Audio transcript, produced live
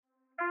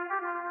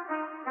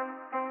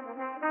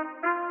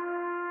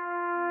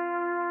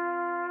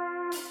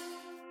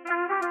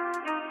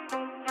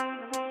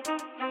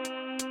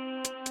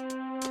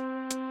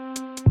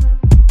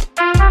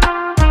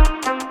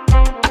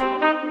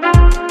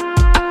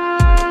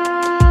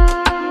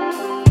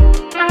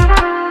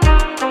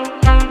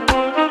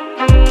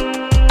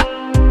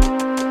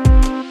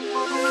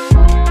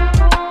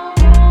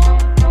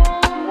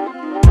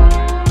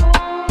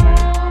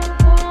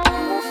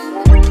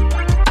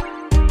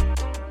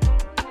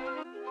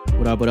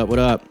What up, what up, what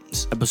up?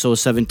 It's episode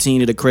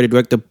 17 of the Creative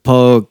Director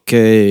Podcast.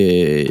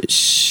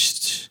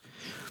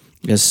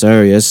 Yes,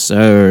 sir, yes,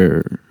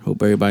 sir.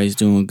 Hope everybody's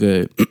doing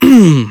good. Get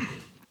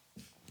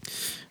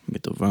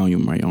the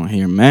volume right on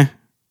here, man.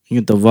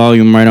 Get the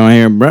volume right on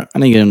here, bro. I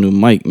need to get a new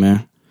mic,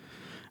 man.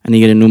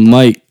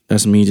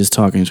 That's me just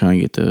talking,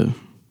 trying to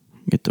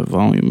get the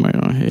volume right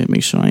on here.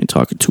 Make sure I ain't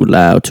talking too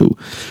loud, too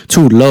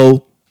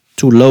low,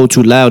 too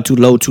loud.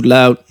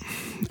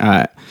 All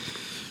right.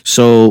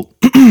 So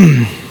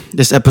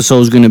this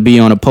episode is going to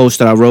be on a post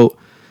that I wrote.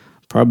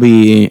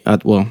 Probably, I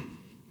got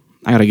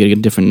to get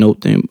a different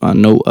note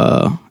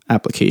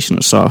application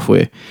or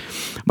software.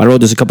 But I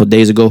wrote this a couple of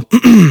days ago.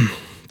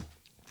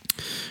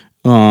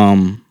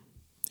 And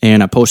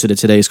I posted it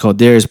today. It's called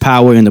 "There is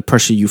Power in the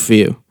Pressure You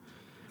Feel."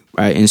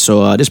 Right. And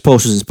so this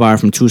post was inspired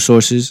from two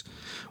sources.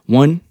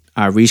 One,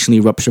 I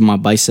recently ruptured my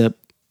bicep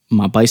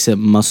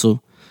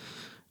muscle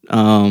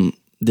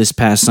this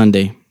past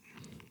Sunday.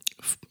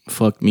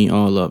 Fucked me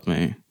all up,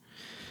 man.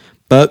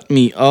 Fucked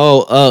me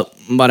all up.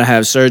 I'm about to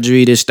have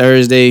surgery this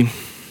Thursday.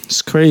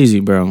 It's crazy,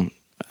 bro.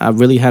 I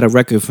really had a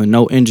record for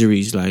no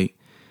injuries, like,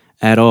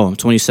 at all.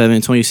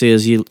 27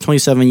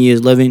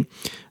 years living.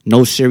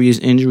 No serious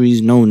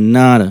injuries, no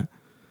nada.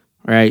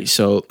 Right?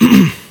 So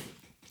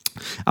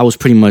I was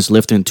pretty much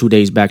lifting 2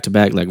 days back to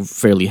back, like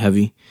fairly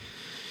heavy.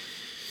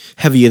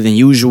 Heavier than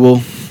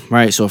usual,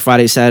 right? So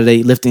Friday,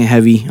 Saturday, lifting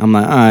heavy. I'm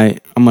like, all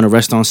right, I'm going to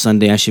rest on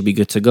Sunday. I should be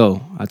good to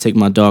go. I take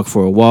my dog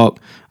for a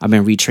walk. I've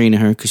been retraining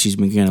her because she's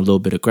been getting a little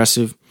bit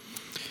aggressive.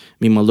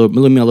 Me and my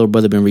little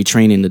brother been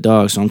retraining the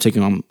dog. So I'm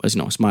taking,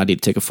 it's my idea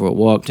to take her for a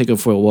walk.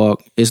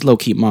 It's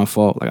low-key my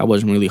fault. Like, I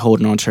wasn't really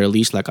holding on to her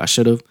leash like I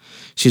should have.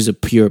 She's a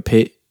pure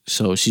pit.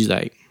 So she's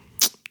like,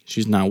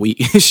 she's not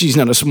weak. She's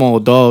not a small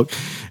dog,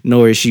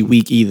 nor is she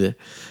weak either.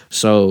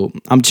 So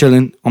I'm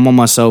chilling. I'm on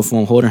my cell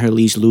phone, holding her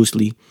leash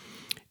loosely.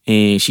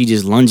 And she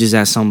just lunges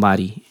at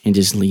somebody and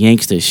just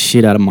yanks the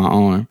shit out of my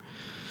arm.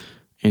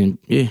 And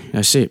yeah,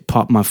 that's it.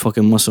 Pop my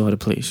fucking muscle out of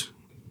place.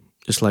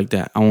 Just like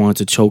that. I wanted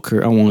to choke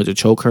her. Out,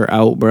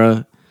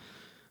 bruh.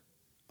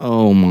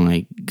 Oh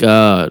my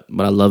God.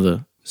 But I love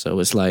her. So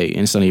it's like,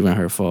 and it's not even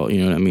her fault.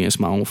 You know what I mean? It's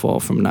my own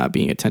fault from not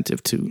being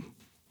attentive to,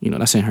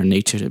 that's in her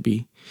nature to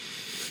be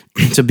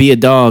a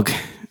dog.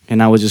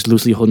 And I was just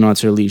loosely holding on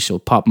to her leash. So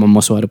pop my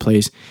muscle out of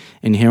place.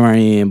 And here I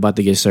am about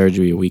to get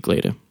surgery a week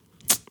later.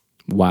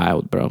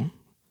 Wild, bro.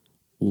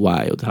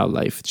 Wild how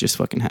life just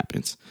fucking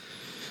happens.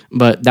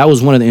 But that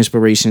was one of the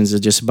inspirations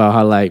of just about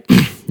how, like,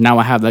 now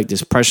I have like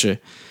this pressure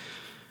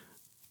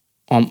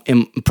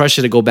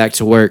to go back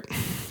to work,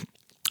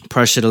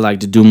 pressure to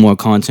like to do more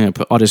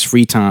content, all this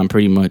free time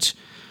pretty much,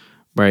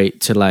 right?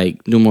 To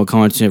like do more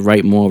content,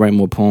 write more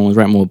poems,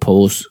 write more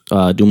posts,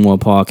 do more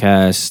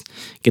podcasts,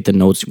 get the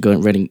notes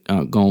going,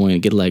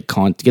 get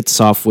the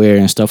software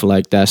and stuff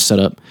like that set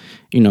up,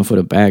 for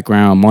the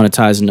background,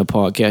 monetizing the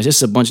podcast.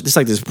 It's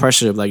like this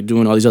pressure of like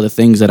doing all these other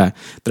things that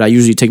I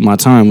usually take my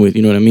time with,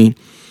 you know what I mean?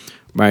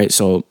 Right.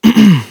 So,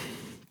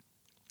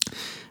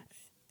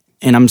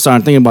 and I'm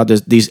starting thinking about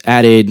these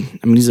added,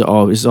 this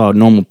is all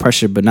normal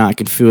pressure, but now I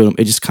can feel them.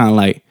 It just kind of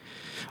like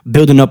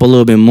building up a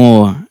little bit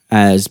more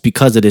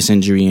because of this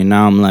injury. And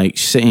now I'm like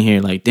sitting here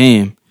like,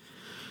 damn,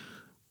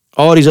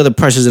 all these other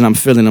pressures that I'm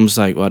feeling, I'm just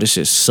like, wow, this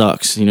shit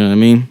sucks. You know what I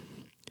mean?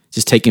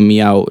 Just taking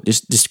me out.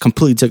 Just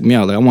completely took me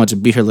out. Like, I wanted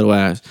to beat her little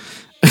ass.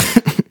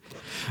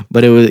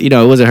 But it was, it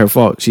wasn't her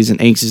fault. She's an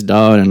anxious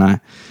dog, and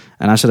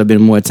I should have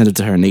been more attentive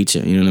to her nature.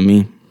 You know what I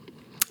mean?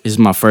 This is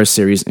my first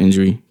serious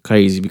injury.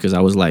 Crazy, because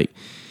I was like,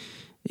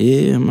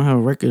 yeah, I'm gonna have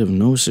a record of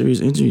no serious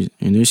injuries.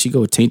 And there she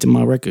go, tainting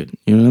my record.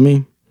 You know what I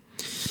mean?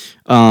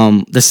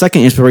 The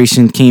second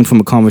inspiration came from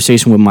a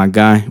conversation with my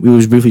guy. We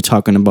was briefly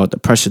talking about the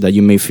pressure that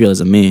you may feel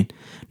as a man,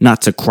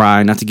 not to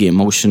cry, not to get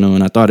emotional.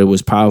 And I thought it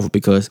was powerful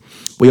because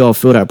we all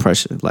feel that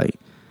pressure. Like,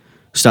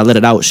 should I let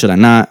it out? Should I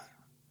not?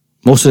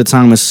 Most of the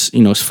time it's,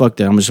 it's fuck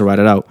that. I'm just gonna write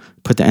it out.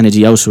 Put the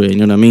energy elsewhere. You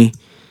know what I mean?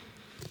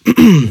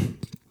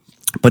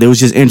 But it was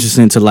just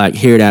interesting to like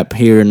hear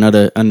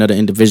another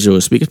individual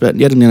speak, but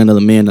yet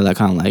another man that I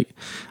kind of like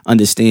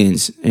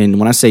understands. And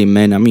when I say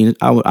men,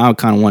 I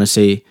kind of want to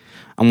say,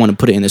 I want to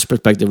put it in this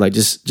perspective, like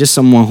just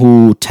someone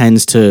who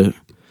tends to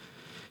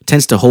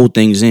hold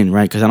things in,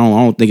 right? Because I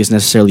don't think it's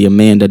necessarily a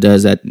man that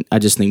does that. I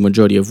just think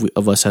majority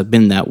of us have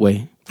been that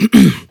way.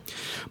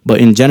 But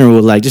in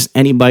general, like just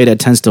anybody that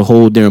tends to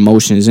hold their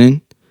emotions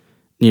in,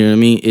 you know what I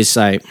mean? It's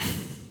like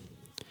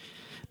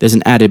there's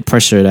an added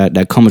pressure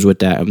that comes with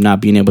that of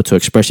not being able to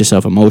express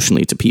yourself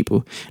emotionally to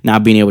people,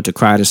 not being able to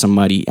cry to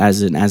somebody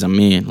as a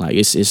man. Like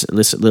it's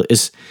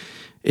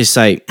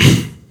like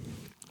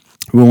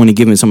we're only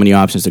given so many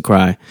options to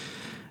cry.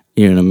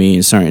 You know what I mean?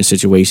 In certain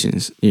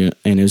situations, and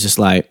it was just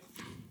like,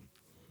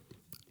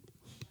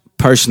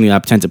 personally, I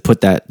tend to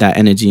put that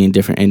energy in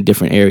different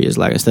areas.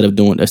 Like instead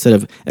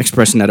of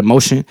expressing that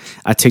emotion,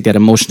 I take that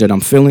emotion that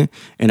I'm feeling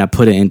and I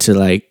put it into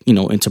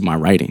into my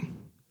writing.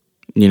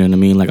 You know what I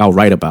mean? Like I'll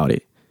write about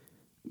it,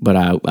 but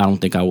I don't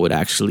think I would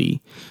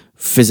actually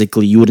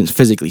you wouldn't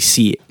physically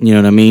see it. You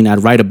know what I mean?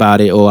 I'd write about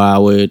it, or I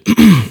would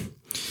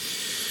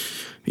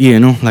Yeah,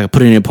 like I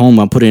put it in a poem,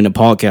 I put it in a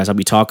podcast, I'll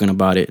be talking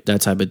about it,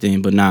 that type of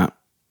thing, but not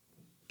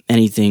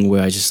anything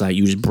where I just like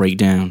you just break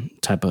down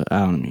type of.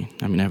 I mean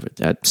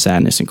that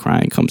sadness and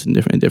crying comes in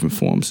different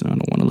forms, so I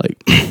don't want to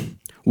like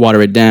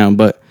water it down,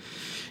 but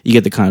you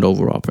get the kind of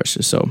overall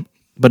pressure. So,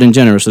 but in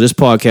general, so this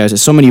podcast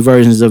is so many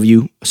versions of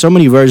you, so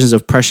many versions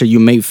of pressure you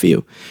may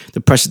feel.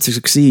 The pressure to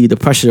succeed, the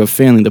pressure of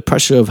failing, the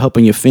pressure of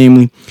helping your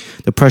family,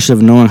 the pressure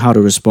of knowing how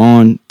to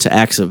respond to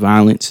acts of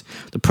violence,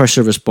 the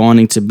pressure of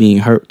responding to being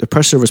hurt, the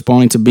pressure of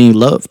responding to being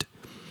loved,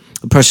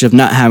 the pressure of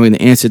not having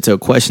the answer to a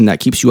question that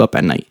keeps you up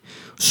at night.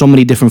 So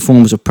many different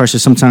forms of pressure.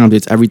 Sometimes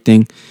it's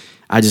everything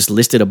I just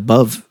listed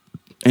above.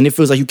 And it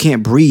feels like you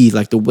can't breathe,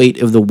 like the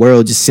weight of the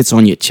world just sits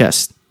on your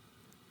chest.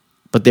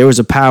 But there is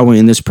a power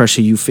in this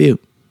pressure you feel.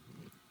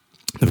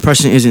 The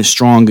pressure isn't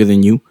stronger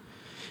than you.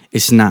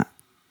 It's not.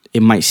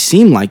 It might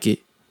seem like it,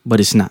 but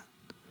it's not.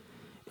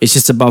 It's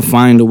just about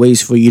finding the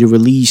ways for you to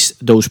release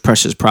those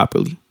pressures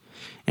properly.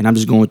 And I'm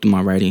just going through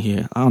my writing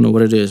here. I don't know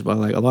what it is, but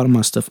like a lot of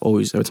my stuff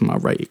always, every time I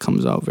write, it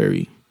comes out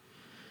very,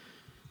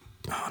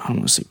 I don't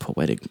want to say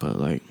poetic, but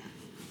like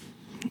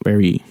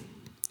very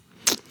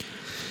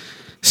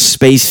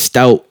spaced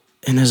out.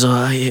 And there's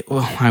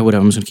whatever,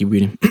 I'm just gonna keep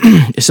reading.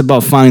 It's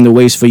about finding the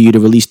ways for you to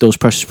release those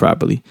pressures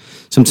properly.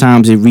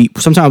 Sometimes we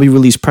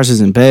release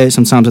pressures in bed,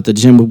 sometimes at the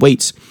gym with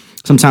weights,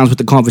 sometimes with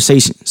the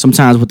conversation,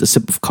 sometimes with the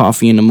sip of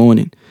coffee in the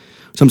morning,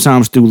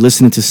 sometimes through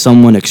listening to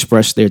someone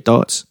express their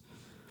thoughts.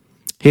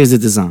 Here's the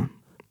design.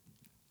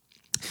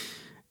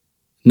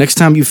 Next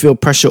time you feel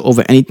pressure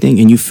over anything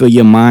and you feel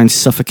your mind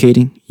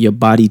suffocating, your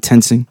body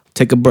tensing,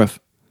 take a breath.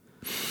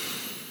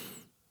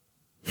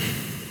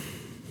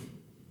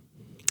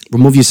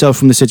 Remove yourself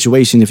from the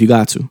situation if you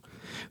got to.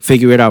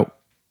 Figure it out.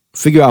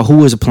 Figure out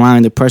who is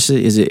applying the pressure.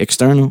 Is it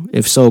external?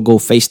 If so, go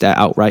face that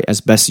outright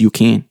as best you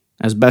can.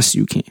 As best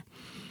you can.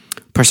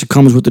 Pressure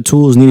comes with the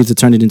tools needed to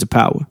turn it into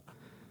power.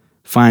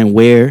 Find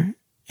where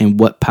and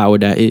what power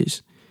that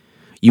is.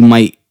 You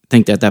might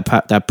think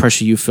that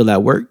pressure you feel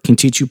at work can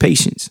teach you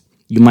patience.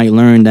 You might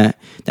learn that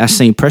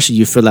same pressure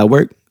you feel at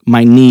work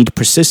might need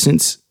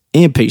persistence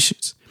and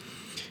patience.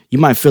 You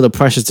might feel the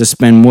pressure to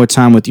spend more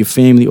time with your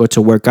family or to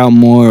work out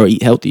more or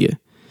eat healthier.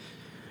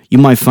 You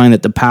might find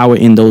that the power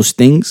in those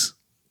things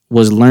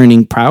was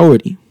learning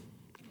priority.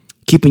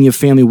 Keeping your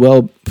family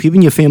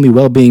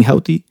well-being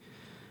healthy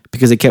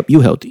because it kept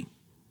you healthy.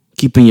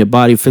 Keeping your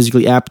body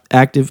physically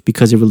active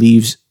because it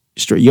relieves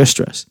your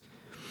stress.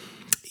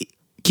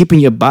 Keeping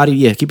your body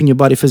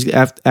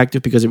physically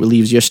active because it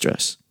relieves your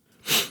stress.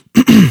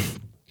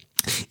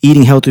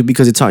 Eating healthy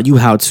because it taught you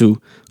how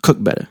to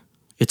cook better.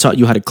 It taught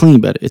you how to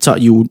clean better. It taught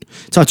you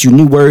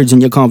new words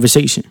in your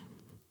conversation.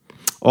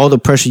 All the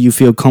pressure you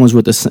feel comes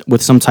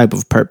with some type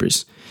of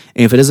purpose.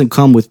 And if it doesn't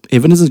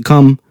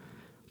come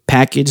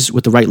packaged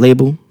with the right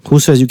label, who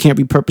says you can't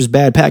repurpose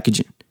bad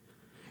packaging?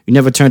 You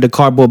never turned a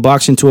cardboard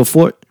box into a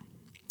fort.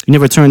 You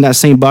never turned that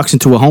same box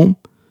into a home.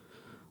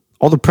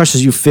 All the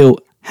pressures you feel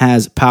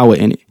has power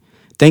in it.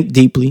 Think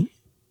deeply,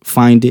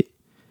 find it,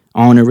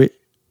 honor it,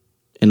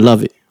 and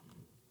love it.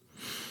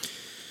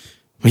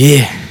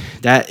 Yeah.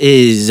 That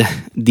is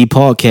the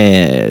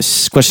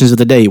podcast. Questions of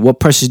the day.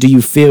 What pressures do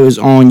you feel is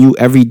on you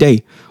every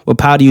day? What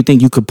power do you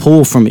think you could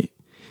pull from it?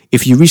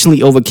 If you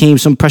recently overcame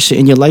some pressure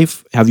in your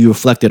life, have you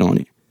reflected on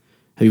it?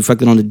 Have you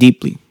reflected on it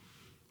deeply?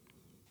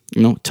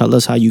 Tell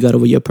us how you got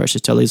over your pressure.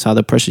 Tell us how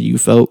the pressure you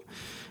felt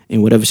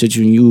in whatever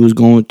situation you was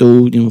going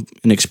through,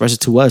 and express it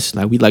to us.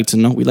 Like, we'd like to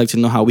know. We'd like to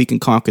know how we can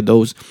conquer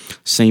those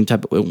same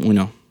type of,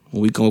 when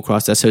we go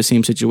across that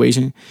same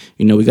situation,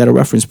 we got a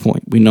reference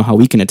point. We know how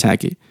we can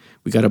attack it.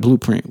 We got a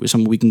blueprint with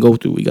something we can go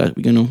through. We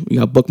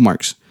got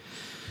bookmarks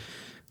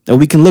that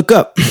we can look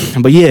up.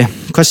 But yeah,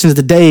 questions of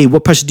the day.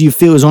 What pressure do you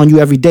feel is on you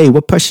every day?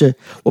 What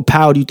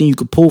power do you think you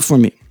could pull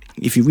from it?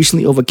 If you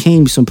recently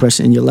overcame some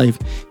pressure in your life,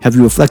 have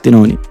you reflected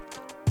on it?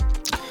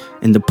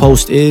 And the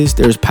post is,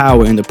 there's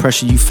power in the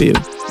pressure you feel.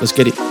 Let's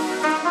get it.